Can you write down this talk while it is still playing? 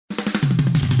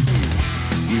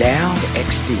Now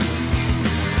XD.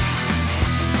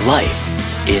 Life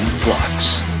in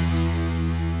Flux.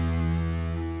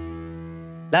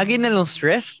 Lagi na lang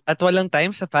stress at walang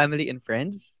time sa family and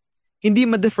friends? Hindi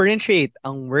ma-differentiate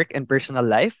ang work and personal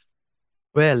life?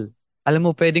 Well, alam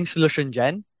mo pwedeng solusyon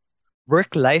dyan?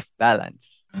 Work-life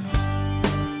balance.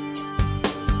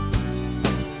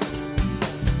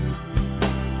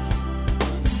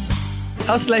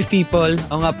 How's life, people?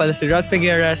 Ako nga pala si Rod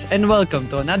Figueras and welcome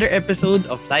to another episode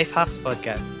of Life Hacks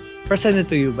Podcast,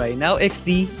 presented to you by Now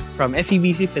XD from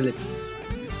FEBC Philippines.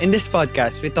 In this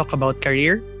podcast, we talk about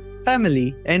career,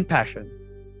 family, and passion.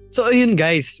 So ayun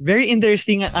guys, very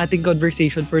interesting ang ating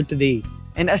conversation for today.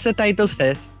 And as the title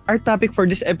says, our topic for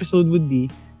this episode would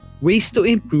be ways to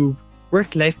improve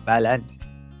work-life balance.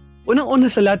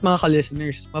 Unang-una sa lahat mga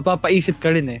ka-listeners, mapapaisip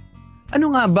ka rin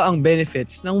ano nga ba ang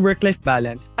benefits ng work-life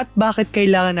balance at bakit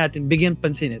kailangan natin bigyan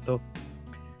pansin ito?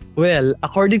 Well,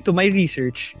 according to my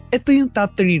research, ito yung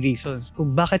top 3 reasons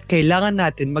kung bakit kailangan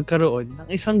natin magkaroon ng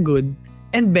isang good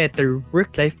and better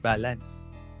work-life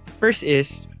balance. First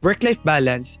is, work-life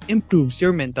balance improves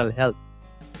your mental health.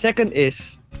 Second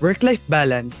is, work-life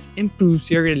balance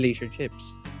improves your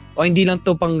relationships. O hindi lang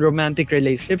to pang romantic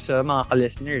relationships mga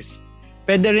ka-listeners.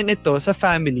 Pwede rin ito sa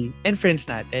family and friends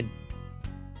natin.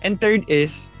 And third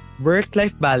is,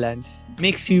 work-life balance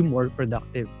makes you more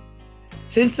productive.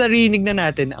 Since narinig na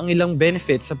natin ang ilang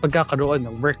benefits sa pagkakaroon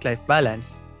ng work-life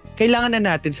balance, kailangan na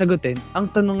natin sagutin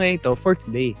ang tanong na ito for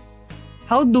today.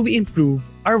 How do we improve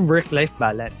our work-life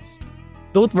balance?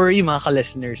 Don't worry mga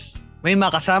ka-listeners, may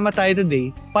makasama tayo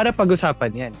today para pag-usapan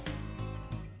yan.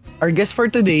 Our guest for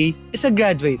today is a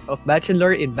graduate of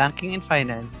Bachelor in Banking and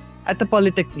Finance at the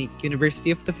Polytechnic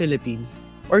University of the Philippines,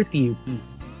 or PUP.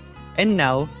 And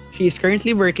now, she is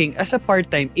currently working as a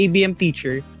part-time ABM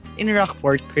teacher in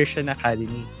Rockford Christian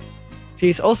Academy.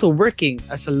 She is also working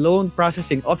as a loan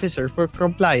processing officer for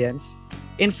compliance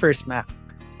in First Mac,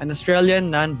 an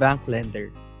Australian non-bank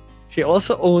lender. She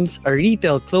also owns a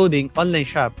retail clothing online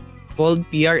shop called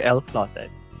PRL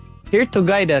Closet. Here to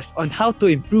guide us on how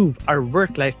to improve our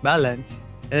work-life balance,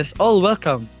 let us all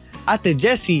welcome Ate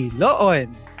Jessie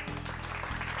Loon.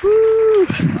 Woo!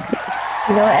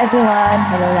 Hello everyone.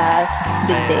 Hello Ras.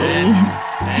 Good day.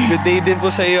 Good day din po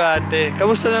sa iyo, ate.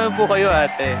 Kamusta naman po kayo,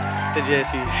 ate? Ate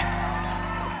Jessie.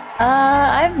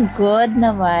 I'm good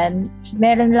naman.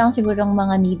 Meron lang sigurong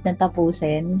mga need na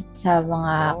tapusin sa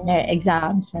mga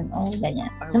exams and all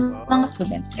ganyan. Sa mga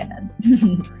students, ganun.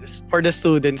 For the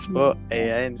students po.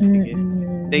 Ayan, sige.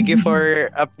 Thank you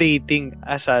for updating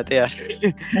us, ate.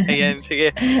 Ayan, sige.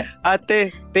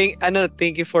 Ate,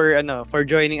 thank you for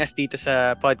joining us dito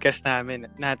sa podcast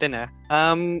natin.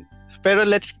 Pero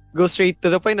let's go straight to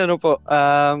the point.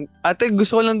 Ate,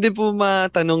 gusto ko lang din po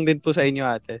matanong din po sa inyo,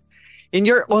 ate. In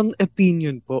your own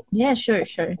opinion po. Yeah, sure.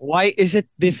 Why is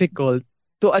it difficult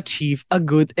to achieve a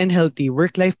good and healthy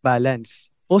work-life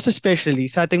balance? Most especially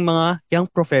sa ating mga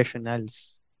young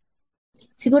professionals.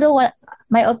 Siguro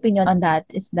my opinion on that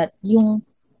is that yung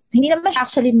hindi naman siya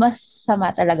actually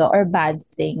masama talaga or bad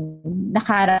thing na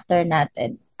character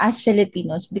natin as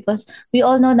Filipinos, because we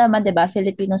all know naman, diba,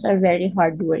 Filipinos are very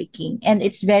hardworking and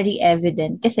it's very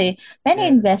evident kasi many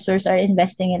investors are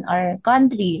investing in our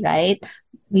country, right?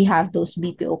 We have those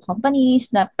BPO companies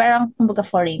na parang kumbaga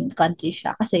foreign country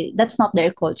siya kasi that's not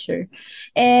their culture.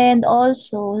 And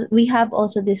also, we have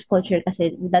also this culture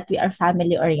kasi that we are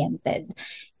family oriented.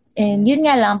 And yun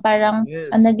nga lang, parang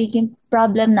ang nagiging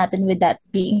problem natin with that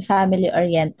being family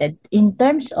oriented in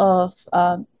terms of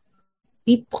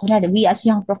people, we as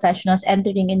young professionals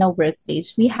entering in a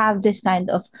workplace, we have this kind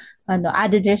of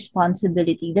added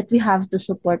responsibility that we have to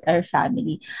support our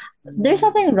family. There's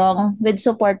nothing wrong with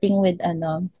supporting with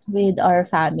our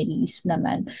families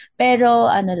naman. Pero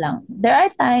there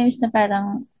are times na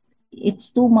parang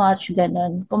it's too much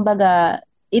ganun. Kumbaga,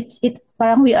 it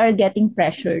parang we are getting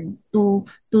pressured to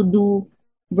do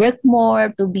work more,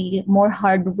 to be more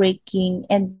hardworking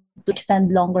and to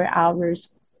extend longer hours.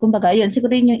 Kumbaga, yun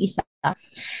siguro yun yung isa.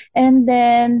 And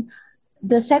then,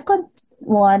 the second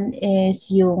one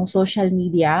is yung social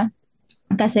media.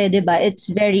 Kasi, di ba, it's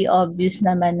very obvious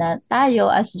naman na tayo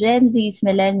as Gen Zs,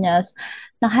 millennials,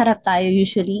 nakaharap tayo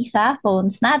usually sa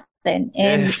phones natin.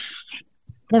 And,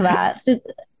 di ba, so,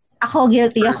 ako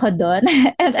guilty ako doon.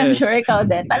 And I'm sure ikaw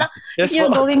din. Parang, if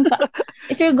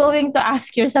you're going to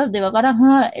ask yourself, di ba, parang,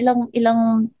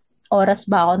 ilang oras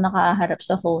ba ako nakaharap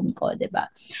sa phone ko, di ba?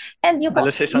 And yung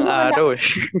halos isang araw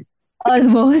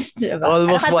Almost, diba?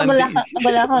 Almost one day.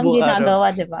 Wala kang ginagawa,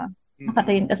 diba?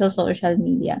 nakatingin ka sa social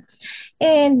media.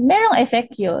 And merong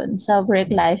effect yun sa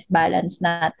work-life balance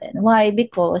natin. Why?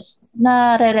 Because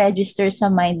nare-register sa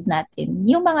mind natin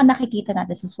yung mga nakikita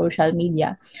natin sa social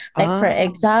media. Like for Ah,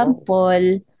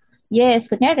 example, yes,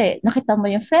 kunyari, nakita mo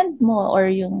yung friend mo or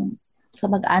yung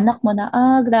kamag-anak mo na,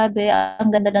 grabe, ang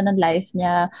ganda na ng life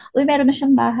niya. Uy, meron na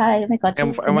siyang bahay, may kotse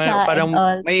na siya, and parang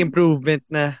all. may improvement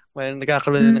na. Parang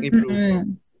nagkakaroon na ng improvement.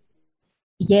 Mm-mm.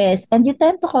 Yes, and you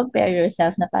tend to compare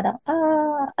yourself na parang,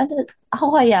 ano, ako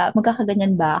kaya,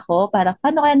 magkakaganyan ba ako? Parang,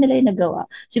 paano kaya nila yung nagawa?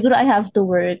 Siguro I have to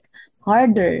work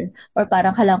harder. Or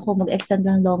parang kailangan ko mag-extend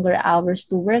ng longer hours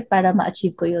to work para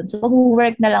ma-achieve ko yun. So,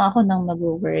 mag-work na lang ako ng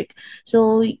mag-work.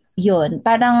 So, yun.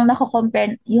 Parang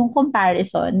nako-compare, yung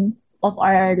comparison of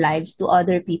our lives to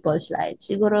other people's lives.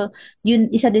 Siguro, yun,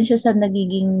 isa din siya sa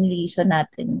nagiging reason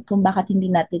natin kung bakit hindi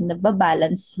natin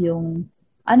nababalance yung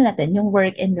ano natin, yung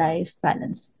work and life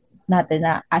balance natin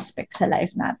na aspect sa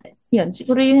life natin. Yun,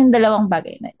 siguro yun yung dalawang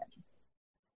bagay na yun.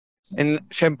 And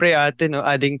syempre ate, no,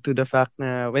 adding to the fact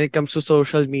na when it comes to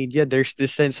social media, there's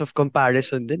this sense of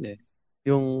comparison din eh.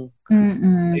 Yung,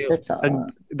 Totoo.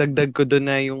 dagdag ko doon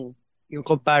na yung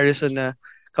comparison na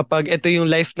kapag ito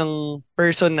yung life ng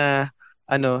person na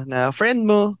ano na friend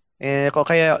mo o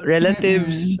kaya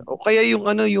relatives Mm-mm. o kaya yung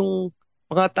ano yung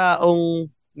mga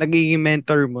taong nagiging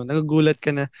mentor mo, nagugulat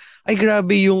ka na ay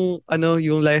grabe yung ano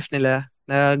yung life nila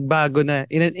nagbago na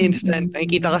in an instant.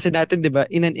 Nakikita Mm-mm. kasi natin 'di ba,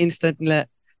 in an instant nila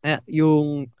na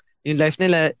yung life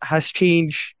nila has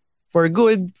changed for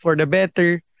good, for the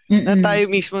better, na Mm-mm. tayo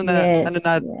mismo na ano Yes,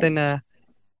 natin yes. na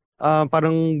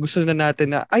parang gusto na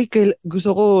natin na ay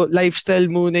gusto ko lifestyle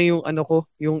muna yung ano ko,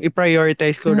 yung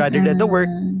i-prioritize ko rather than the work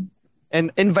Mm-mm.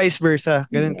 and vice versa.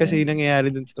 Ganun kasi yung Yes. nangyayari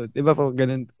dun so, 'di ba po?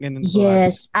 Ganun po ate.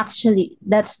 Yes, actually,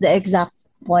 that's the exact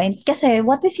point. Kasi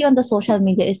what we see on the social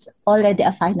media is already a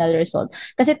final result.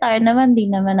 Kasi tayo naman, di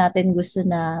naman natin gusto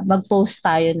na mag-post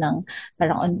tayo ng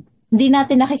parang hindi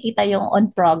natin nakikita yung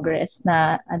on progress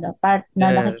na ano part na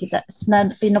nakikita Yes. na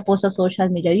pinopost sa social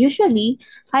media. Usually,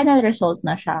 final result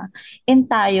na siya. And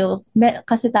tayo,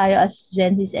 kasi tayo as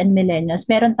Gen Zs and millennials,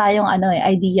 meron tayong ano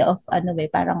idea of ano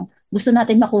parang gusto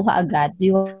natin makuha agad.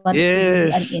 We want to be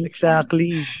an Yes, instant.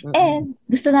 exactly. And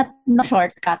gusto natin ng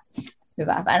shortcuts.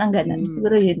 Diba? Parang ganun. Mm.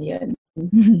 Siguro yun yun.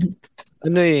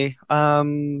 Ano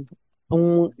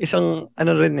kung isang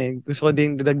ano rin gusto ko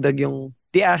din dagdag yung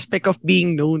the aspect of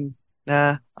being known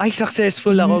na ay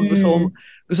successful ako Mm.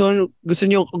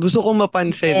 gusto ko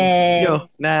mapansin nyo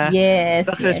Yes. na Yes.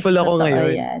 successful Yes. ako Totoo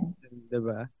ngayon, yan. 'di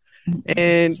ba? Mm-mm.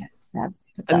 And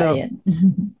Totoo ano, yan.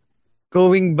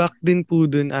 going back din po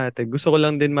dun ate, gusto ko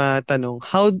lang din matanong,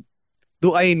 how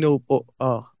do I know po?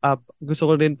 Gusto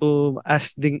ko din po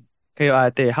ask din kayo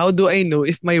ate, how do I know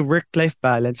if my work-life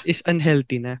balance is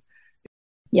unhealthy na?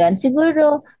 Yan.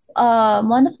 Siguro,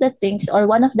 one of the things or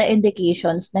one of the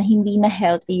indications na hindi na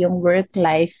healthy yung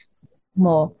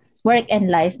mo, work and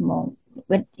life mo,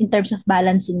 in terms of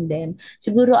balancing them,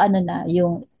 siguro ano na,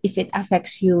 yung if it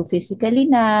affects you physically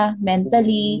na,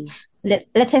 mentally, Mm.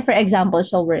 let's say for example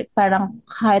sa work, parang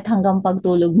kahit hanggang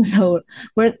pagtulog mo sa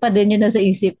work pa din yun nasa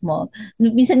isip mo.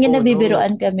 Minsan nga Oh no.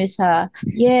 nabibiruan kami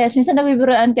yes, minsan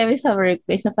nabibiruan kami sa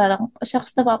workplace na parang, oh,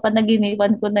 shucks,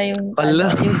 napapanaginipan ko na yung, Ala.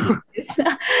 yung emails,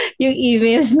 yung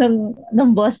emails ng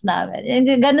boss namin.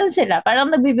 Ganun sila. Parang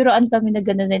nagbibiruan kami na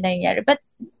ganun na nangyayari. But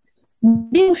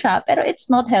biro siya, pero it's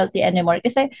not healthy anymore.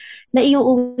 Kasi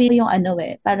naiuwi mo yung ano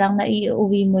parang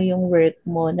naiuwi mo yung work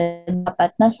mo na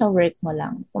dapat nasa work mo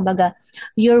lang. Kumbaga,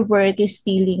 your work is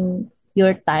stealing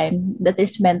your time that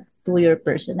is meant to your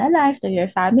personal life, to your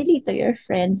family, to your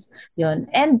friends, yun.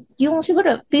 And yung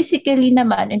siguro physically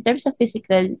naman, in terms of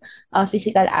physical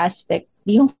aspect,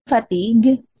 yung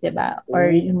fatigue, 'di ba? Or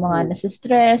yung mga Oh.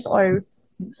 nasa-stress or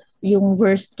yung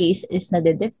worst case is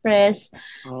nade-depress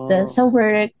Oh. sa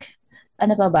work,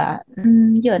 ano pa ba?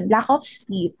 Yun, lack of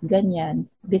sleep, ganyan.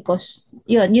 Because,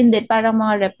 yun din, parang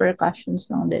mga repercussions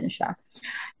lang din siya.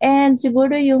 And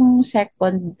siguro yung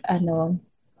second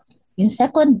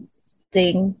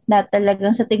thing na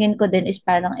talagang sa tingin ko din is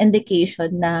parang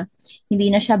indication na hindi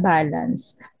na siya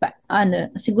balance.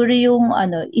 Siguro yung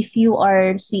if you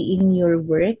are seeing your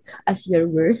work as your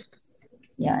worth,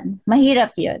 yan.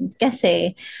 Mahirap yun.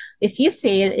 Kasi if you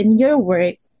fail in your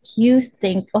work, you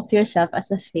think of yourself as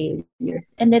a failure.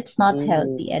 And it's not Oh.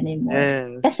 healthy anymore.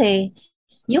 Yes. Kasi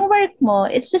yung work mo,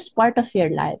 it's just part of your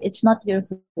life. It's not your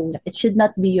whole life. It should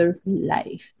not be your whole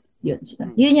life. Yun.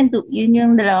 Mm. Yun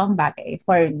yung dalawang bagay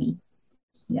for me.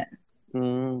 Yan.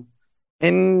 Mm.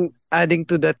 And adding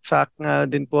to that fact nga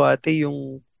din po ate,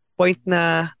 yung point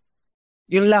na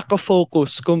yung lack of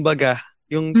focus, kumbaga,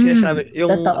 yung sinasabi,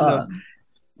 yung ano, Totoo.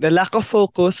 the lack of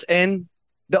focus and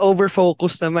the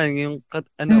over-focus naman, yung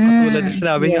katulad na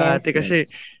sinabi niyo ate, Yes, kasi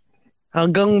yes.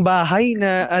 hanggang bahay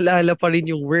na alaala pa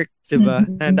rin yung work, 'di ba?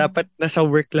 Na dapat nasa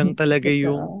work lang talaga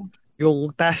Totoo. yung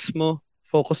task mo,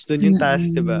 focus dun yung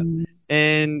task, 'di ba? Mm.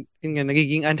 And yun nga,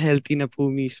 nagiging unhealthy na po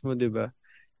mismo, 'di ba?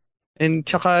 And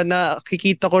tsaka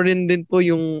nakikita ko rin din po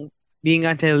yung being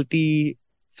unhealthy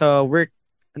sa work,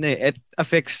 it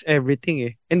affects everything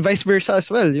eh. And vice versa as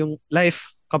well, yung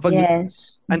life. Kapag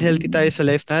Yes. unhealthy tayo sa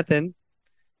life natin,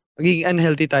 magiging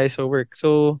unhealthy tayo sa work.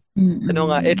 So,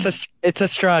 it's Mm. a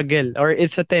struggle or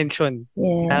it's a tension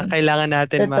na Yes. kailangan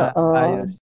natin Totoo.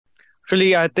 maayos.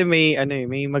 Actually, ate, may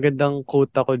magandang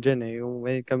quote ako dyan eh, yung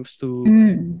when it comes to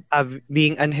Mm.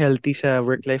 being unhealthy sa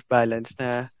work-life balance,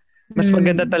 na mas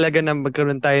maganda Mm. talaga na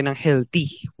magkaroon tayo ng healthy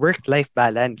work-life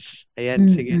balance. Ayan,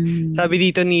 sige. Mm. Sabi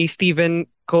dito ni Stephen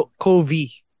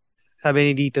Covey, sabi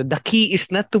ni dito, the key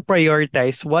is not to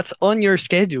prioritize what's on your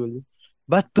schedule,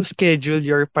 but to schedule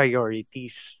your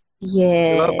priorities.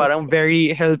 Diba? Yes. Parang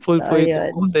very helpful po Totoo yung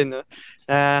yun. quote, no?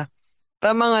 Na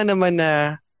tama nga naman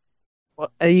na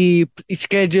ay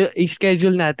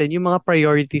i-schedule natin yung mga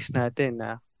priorities natin,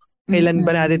 na kailan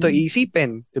ba natin to Mm.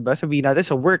 iisipin, 'di ba? Sabihin natin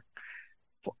sa work,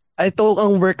 ito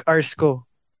ang work hours ko.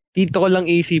 Dito ko lang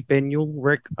iisipin yung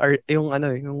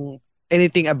yung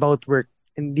anything about work.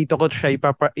 And dito ko siya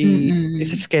Mm.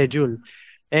 schedule.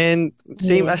 And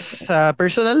same as Yes. sa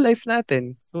personal life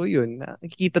natin. So yun,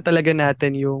 nakikita talaga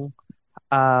natin yung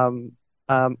um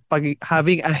pag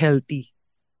having a healthy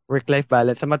work-life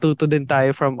balance. Matuto din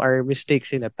tayo from our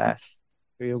mistakes in the past.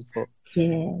 So, yun po.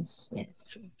 Yes.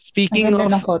 Yes. Ang Speaking ganda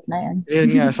of, ng quote na yan.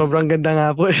 yun nga, sobrang ganda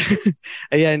nga po.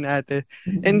 Ayan, ate.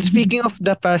 And speaking of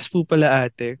the past po pala,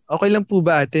 ate, okay lang po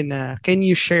ba, ate, na can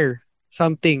you share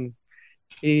something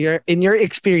in your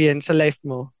experience sa life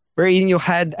mo wherein you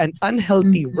had an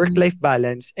unhealthy Mm. work-life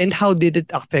balance, and how did it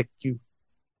affect you?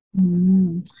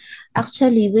 Mm.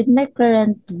 Actually, with my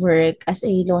current work as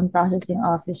a loan processing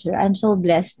officer, I'm so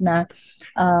blessed na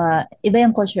iba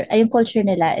yung culture. Ay, yung culture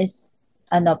nila is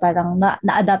parang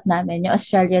na-adapt namin yung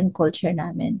Australian culture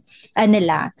namin.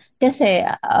 Nila. Kasi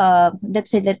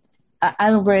let's say that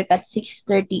I'll work at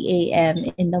 6:30 a.m.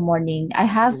 in the morning. I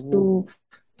have Oo.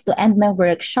 to end my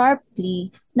work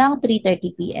sharply ng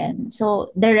 3:30 p.m.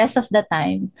 So, the rest of the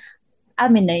time,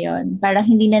 amin na yon. Parang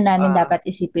hindi na namin Ah, dapat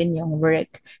isipin yung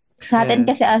work. Sa atin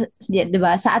yes. kasi, 'di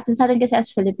ba? Sa atin kasi as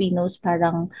Filipinos,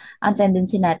 parang ang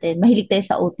tendency natin, mahilig tayo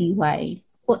sa OTY.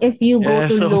 If you go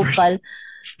to Yes, over. local,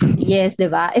 yes,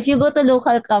 'di ba? If you go to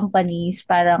local companies,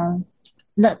 parang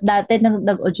dati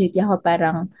nag-OJT ako,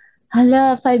 parang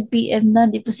hala, 5 p.m. na,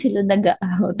 di pa sila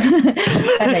nag-out.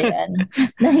 Ano yan?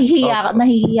 Opo.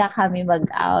 Nahihiya kami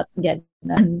mag-out.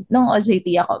 Ganun. Nung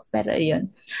OJT ako. Pero yun.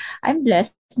 I'm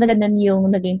blessed na ganun yung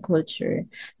naging culture.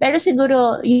 Pero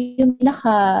siguro, yung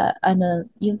pinaka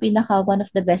one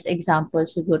of the best example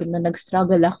siguro na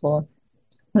nag-struggle ako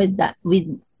with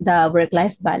the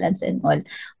work-life balance and all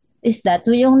is that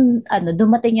yung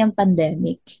dumating yung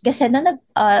pandemic. Kasi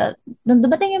nung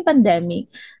dumating yung pandemic,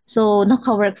 so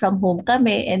naka-work from home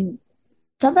kami and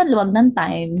sobrang luwag ng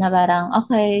time na parang,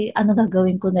 okay, ano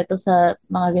gagawin ko nito sa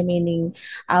mga remaining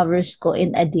hours ko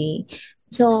in a day.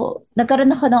 So, nagkaroon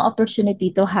ako ng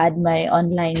opportunity to had my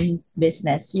online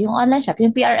business, yung online shop,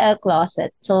 yung PRL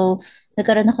Closet. So,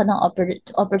 nagkaroon ako ng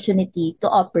opportunity to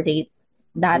operate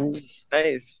that. Oh,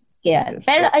 nice. Yeah. Yes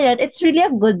Pero po. ayun, it's really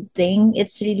a good thing.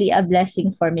 It's really a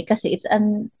blessing for me kasi it's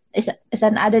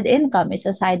an added income. It's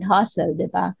a side hustle, di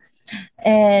ba?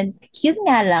 And yun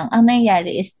nga lang, ang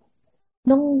nangyayari is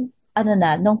nung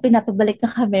pinapabalik na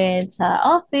kami sa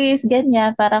office,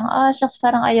 ganyan, parang, shucks,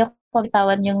 parang ayoko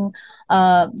bitawan yung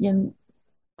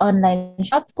online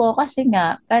shop ko kasi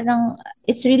nga, parang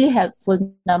it's really helpful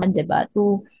naman, di ba,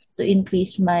 to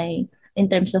increase in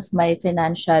terms of my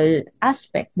financial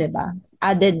aspect, di ba?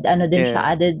 Added, din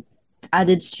siya, Yeah.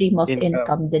 added stream of Income.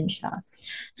 income din siya.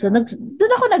 So,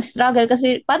 doon ako nag-struggle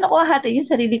kasi paano ko hahatiin yung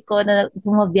sarili ko na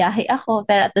bumabiyahe ako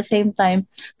pero at the same time,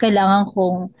 kailangan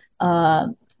kong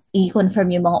i-confirm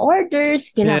yung mga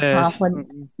orders, kailangan Yes. ko,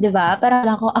 Mm-mm. 'di ba?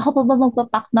 Parang ako pa ba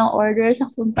magpapack ng orders,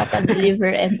 ako pa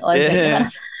pa-deliver and all ganyan.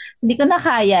 Parang Yes.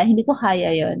 hindi ko kaya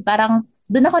 'yon. Parang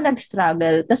doon ako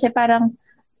nag-struggle kasi parang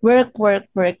work, work,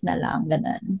 work na lang,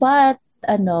 ganun. But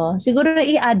siguro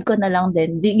i-add ko na lang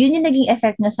din. Yun yung naging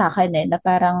effect niya sa akin na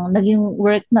parang naging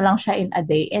work na lang siya in a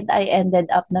day and I ended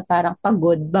up na parang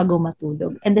pagod bago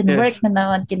matulog. And then work Yes. na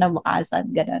naman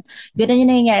kinabukasan, ganun. Ganun yung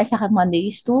nangyayari sa akin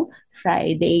Mondays to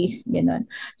Fridays, ganun.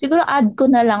 Siguro add ko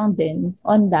na lang din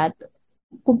on that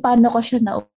kung paano ko siya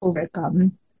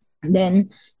na-overcome. Then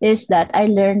is that I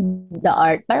learned the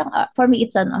art. Parang for me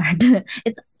it's an art.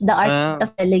 It's the art Ah,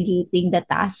 of delegating the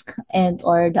task and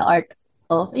or the art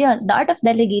of yeah, the art of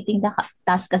delegating the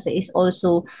task kasi is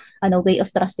also way of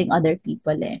trusting other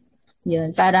people eh.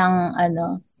 Yun, parang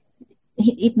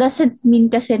it doesn't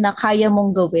mean kasi na kaya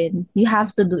mong gawin. You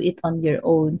have to do it on your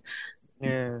own.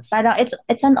 yes. Parang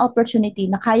it's an opportunity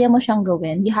na kaya mo siyang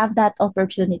gawin. You have that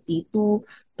opportunity to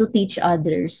teach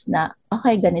others na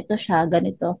okay, ganito siya,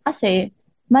 ganito. Kasi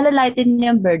malalighten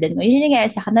yung burden mo. Yun yung nangyari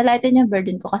sa akin. Nalighten yung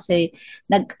burden ko kasi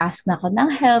nag-ask na ako ng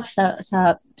help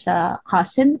sa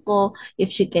cousin ko if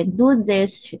she can do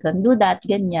this, she can do that,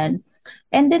 ganyan.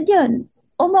 And then yun,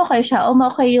 umokay siya.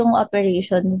 Umokay yung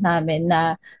operations namin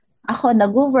na ako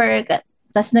nag-work,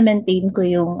 tapos na-maintain ko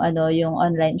yung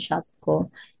online shop ko.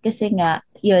 Kasi nga,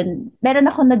 yun, meron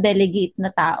ako na-delegate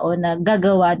na tao na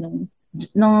gagawa nung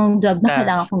job na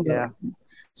kailangan Task, kong yeah. gawin.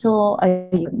 So,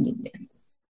 ayun yun.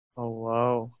 Oh,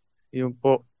 wow. Yun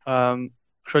po.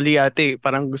 Actually, ate,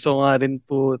 parang gusto ko nga rin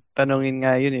po tanongin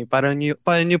nga yun eh. Paano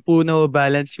nyo po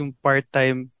na-balance yung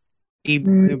part-time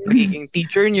Mm. yung pagiging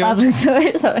teacher nyo? Tapos,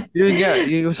 sorry. Yun nga,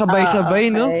 yung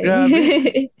sabay-sabay, no? Grabe.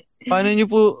 Okay. Paano nyo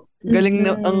po, galing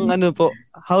na, ang Mm. ano po,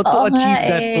 how to Oo nga achieve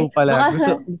that eh. po pala. Baka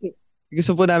sa...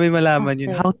 Gusto po namin malaman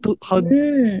yun. Okay. How do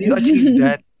you achieve Mm.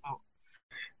 that?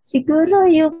 Siguro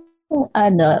yung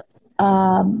ano,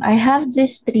 I have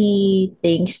these three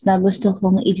things na gusto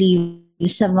kong i-leave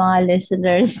sa mga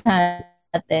listeners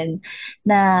natin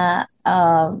na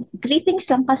three things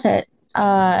lang kasi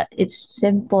it's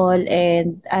simple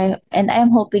and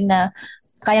I'm hoping na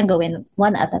kayang gawin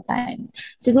one at a time.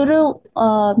 Siguro,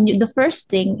 the first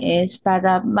thing is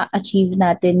para ma-achieve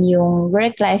natin yung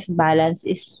work-life balance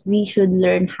is we should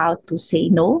learn how to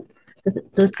say no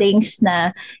to things na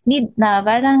need na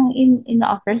parang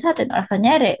in-offer sa atin or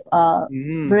kanyari,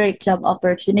 Mm, work job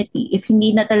opportunity. If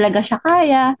hindi na talaga siya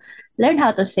kaya, learn how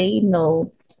to say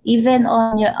no. Even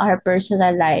on our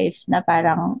personal life na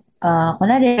parang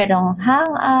kunwari merong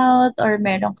hangout or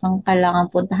meron kang kailangan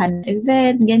puntahan na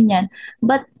event, ganyan.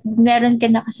 But meron ka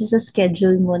na kasi sa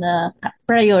schedule mo na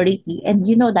priority and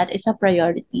you know that is a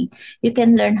priority. You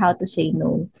can learn how to say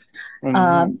no.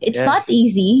 It's not yes.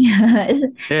 easy.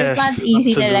 It's not Yes,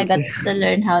 easy talaga absolutely. to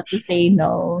learn how to say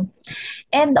no.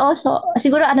 And also,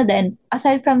 siguro ano din,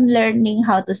 aside from learning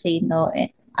how to say no,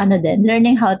 ano din,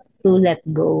 learning how to let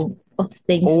go of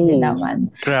things din Oh,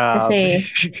 naman. grabe. Kasi,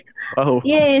 Wow.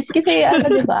 yes, kasi ano,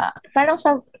 di ba, parang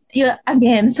yun,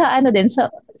 again, sa ano din, sa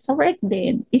work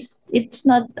din, if it's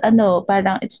not,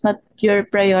 parang it's not your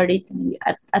priority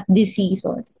at this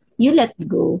season, you let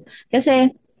go.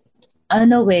 Kasi,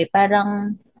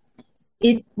 parang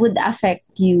it would affect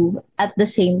you at the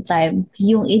same time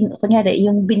kunyari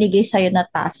yung binigay sa'yo na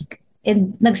task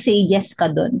and nag-say yes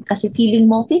ka doon kasi feeling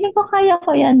ko kaya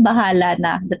ko yan, bahala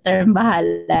na, the term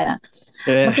bahala na,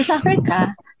 Yes. magsasuffer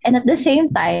ka and at the same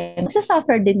time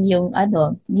magsasuffer din yung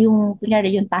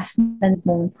kunyari yung task na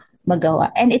mong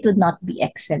magawa and it would not be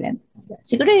excellent.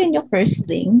 Siguro yun yung first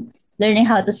thing, learning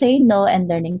how to say no and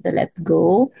learning to let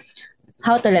go,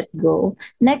 how to let go.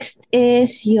 Next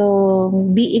is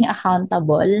yung being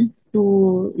accountable to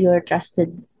your trusted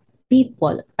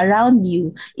people around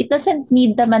you. It doesn't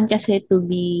need naman kasi to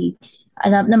be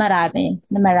na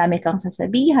marami kang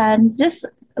sasabihan. Just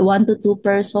one to two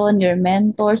person, your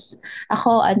mentors.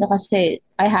 Ako, kasi,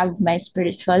 I have my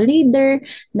spiritual leader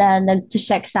na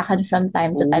nag-check sa akin from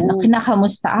time to time na Oh,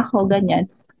 kinakamusta ako, ganyan.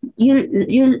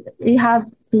 You have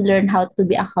to learn how to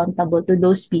be accountable to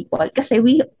those people kasi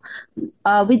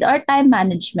with our time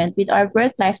management, with our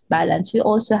work-life balance, we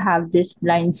also have these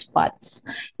blind spots.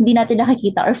 Hindi natin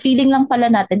nakikita or feeling lang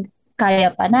pala natin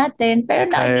kaya pa natin,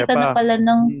 pero kaya nakikita na pa. pala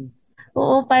ng, Mm.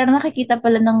 oo, parang nakikita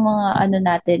pala ng mga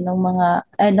natin, ng mga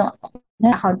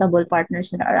accountable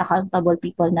partners na or accountable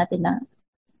people natin na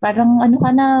parang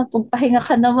ka na, pagpahinga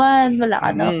ka naman, wala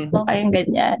ka na, Mm. kayang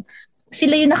ganyan.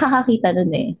 Sila yung nakakakita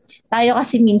nun eh. Tayo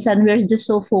kasi minsan, we're just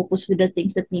so focused with the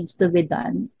things that needs to be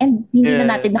done. And hindi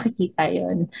na natin Yes. nakikita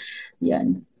yon.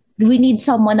 Yan. We need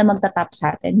someone na magtatap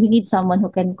sa atin. We need someone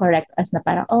who can correct us na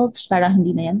parang, oops, parang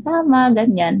hindi na yan tama,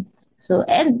 ganyan. So,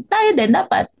 and tayo din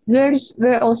dapat,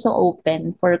 we're also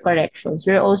open for corrections.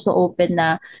 We're also open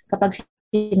na kapag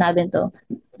sinabi to,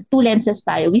 two lenses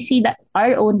tayo. We see that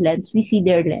our own lens, we see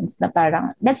their lens na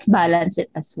parang, let's balance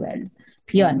it as well.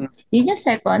 Yun. Mm. Yun yung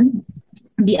second,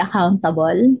 be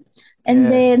accountable. And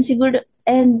Yeah. then siguro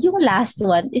and yung last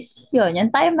one is yun, yung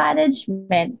time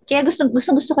management. Kaya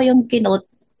gusto ko yung kinote,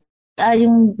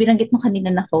 yung binanggit mo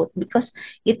kanina na quote because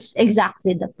it's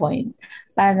exactly the point.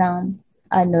 Parang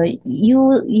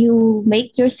you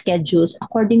make your schedules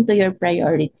according to your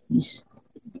priorities.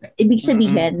 Ibig Mm-mm.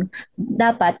 sabihin,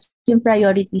 dapat yung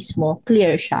priorities mo,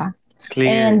 clear siya. Clear.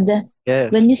 And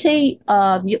Yes. when you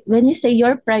say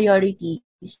your priorities,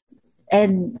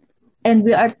 and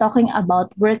we are talking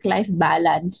about work-life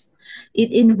balance,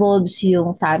 it involves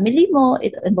yung family mo,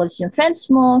 it involves yung friends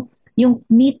mo, yung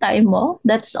me time mo,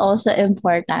 that's also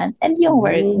important, and yung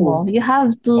work Ooh. mo. You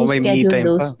have Oh, to may me schedule time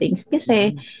those pa. things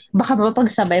kasi Mm. baka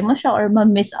mapagsabay mo siya or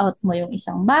ma-miss out mo yung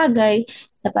isang bagay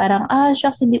na parang,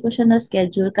 shucks, hindi ko siya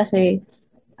na-schedule kasi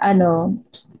ano,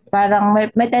 parang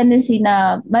may tendency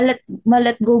na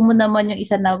malet go mo naman yung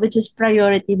isa na which is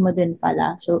priority mo din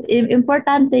pala. So,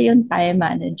 importante yung time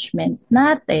management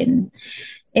natin.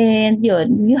 And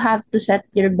yun, you have to set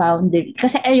your boundary.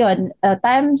 Kasi ayun,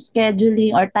 time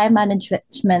scheduling or time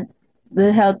management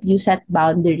will help you set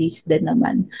boundaries din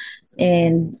naman.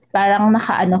 And parang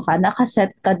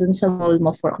nakaset ka dun sa goal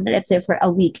mo for, let's say for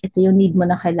a week, ito yung need mo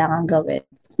na kailangan gawin.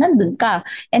 Nandun ka.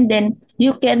 And then,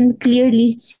 you can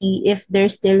clearly see if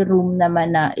there's still room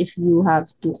naman na if you have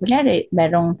to, kunyari,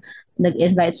 merong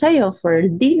nag-invite sa'yo for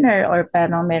dinner or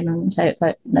parang merong sa'yo,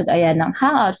 nag-aya ng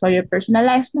hangout for your personal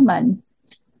life naman,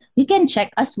 you can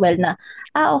check as well na,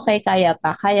 okay, kaya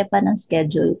pa ng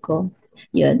schedule ko.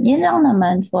 Yun lang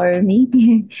naman for me.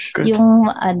 Good. Yung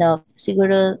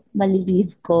siguro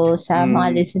malilive ko sa mga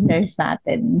Mm. listeners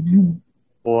natin.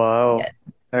 Wow.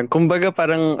 Yan. Kumbaga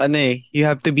parang you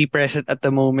have to be present at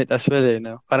the moment as well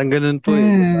no? Parang ganun po di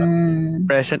ba? Mm.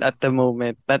 Present at the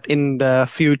moment, not in the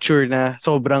future na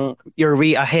sobrang you're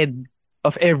way ahead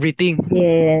of everything.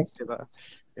 Yes. Di ba?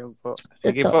 Yun po.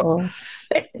 Sige po. Totoo.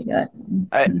 Yun.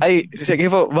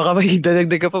 Sige po. Baka may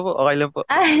dadagdag ka pa po. Okay lang po.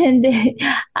 Hindi.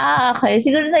 Okay.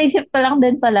 Siguro naisip pa lang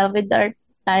din pala with our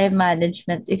time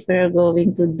management if we're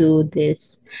going to do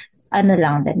this.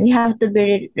 Lang din. We have to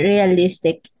be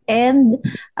realistic and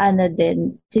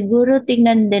din, siguro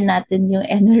tingnan din natin yung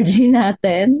energy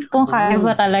natin kung kaya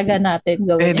ba Ooh, talaga natin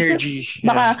gawin. Kasi energy.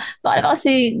 Yeah. baka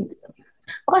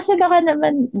baka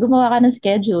naman gumawa ka ng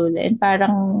schedule and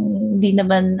parang hindi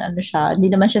naman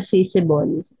siya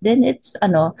feasible. Then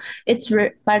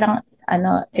parang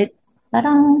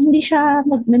parang hindi siya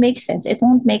make sense. It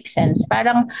won't make sense.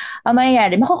 Parang ang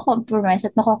mangyayari,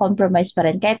 mako-compromise pa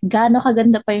rin kahit gaano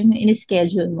kaganda pa yung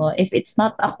in-schedule mo if it's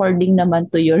not according naman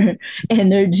to your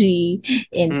energy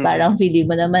and Mm. parang feeling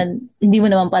mo naman hindi mo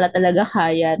naman pala talaga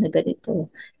kaya na ganito,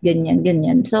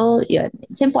 ganyan. So, yun.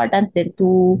 It's important din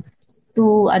to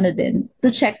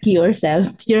check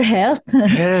yourself, your health.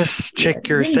 Yes, check Yun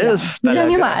lang. yourself Yun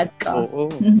lang yung talaga. ma-add ko. Oo.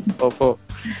 Opo.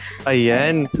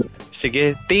 Ayan.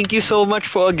 Sige. Thank you so much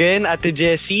po again, Ate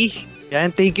Jessie.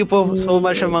 Yan, thank you po so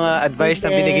much sa mga advice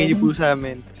na binigay niyo po sa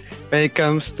amin when it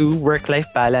comes to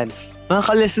work-life balance. Mga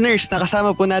ka-listeners,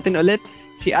 nakasama po natin ulit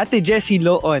si Ate Jessie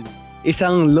Loon,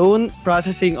 isang loan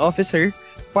processing officer,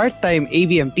 part-time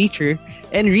ABM teacher,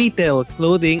 and retail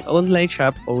clothing online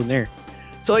shop owner.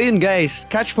 So ayun guys,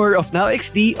 catch more of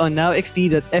NowXD on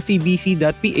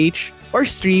nowxd.febc.ph or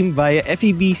stream via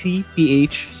FEBC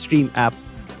PH stream app.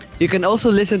 You can also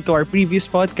listen to our previous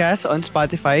podcast on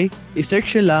Spotify.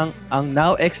 I-search nyo lang ang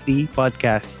NowXD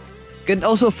Podcast. You can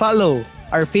also follow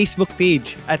our Facebook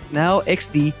page at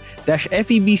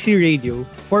NowXD-FEBC Radio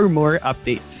for more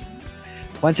updates.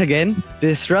 Once again,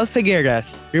 this is Ralph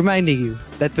Figueras reminding you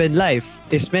that when life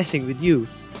is messing with you,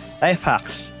 life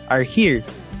hacks are here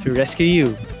to rescue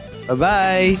you.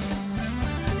 Bye-bye!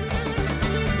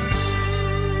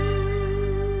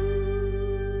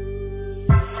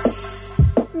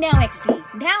 Now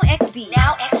XD.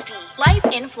 Life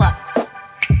in Flux.